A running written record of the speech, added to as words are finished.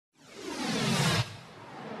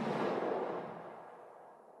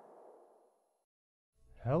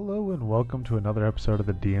Hello and welcome to another episode of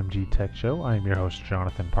the DMG Tech Show. I am your host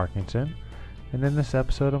Jonathan Parkinson, and in this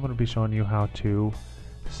episode I'm going to be showing you how to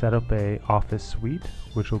set up a Office suite,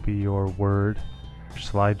 which will be your Word, your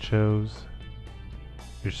slideshows,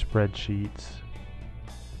 your spreadsheets,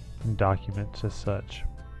 and documents as such.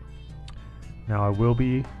 Now I will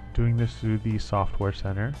be doing this through the Software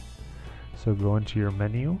Center, so go into your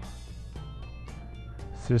menu,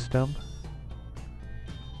 System,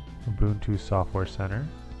 Ubuntu Software Center.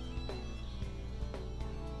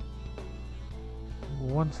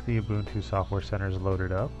 Once the Ubuntu Software Center is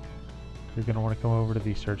loaded up, you're going to want to come over to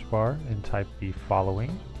the search bar and type the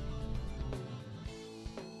following.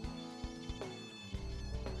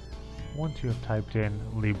 Once you have typed in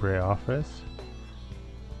LibreOffice,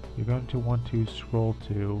 you're going to want to scroll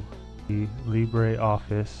to the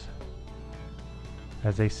LibreOffice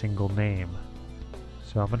as a single name.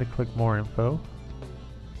 So I'm going to click More Info,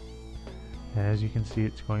 and as you can see,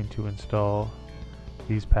 it's going to install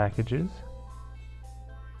these packages.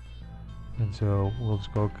 And so we'll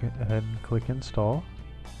just go ahead and click Install.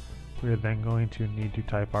 We're then going to need to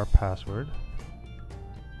type our password.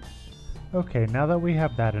 Okay, now that we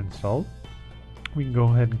have that installed, we can go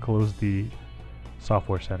ahead and close the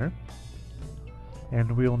Software Center.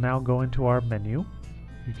 And we'll now go into our menu.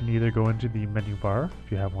 You can either go into the menu bar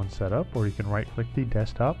if you have one set up, or you can right click the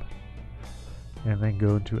desktop and then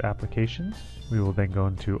go into Applications. We will then go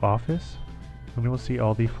into Office, and we will see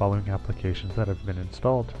all the following applications that have been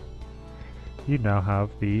installed. You now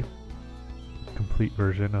have the complete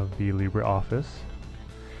version of the LibreOffice,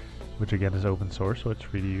 which again is open source, so it's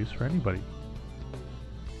free to use for anybody.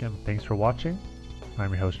 Again, thanks for watching.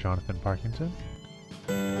 I'm your host, Jonathan Parkinson.